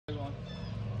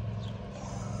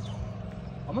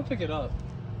I'm gonna pick it up.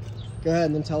 Go ahead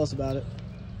and then tell us about it.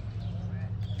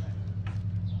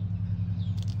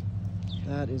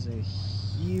 That is a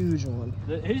huge one.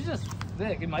 He's just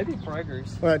thick. It might be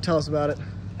Prager's. All right, tell us about it.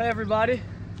 Hey everybody,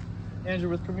 Andrew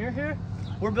with Premier here.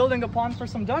 We're building a pond for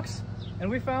some ducks, and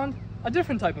we found a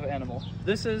different type of animal.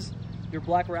 This is your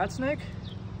black rat snake.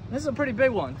 This is a pretty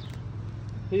big one.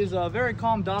 He's a very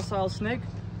calm, docile snake,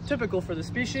 typical for the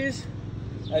species.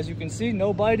 As you can see,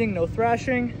 no biting, no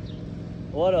thrashing.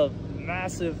 What a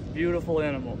massive, beautiful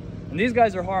animal. And these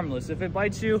guys are harmless. If it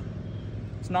bites you,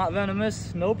 it's not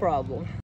venomous, no problem.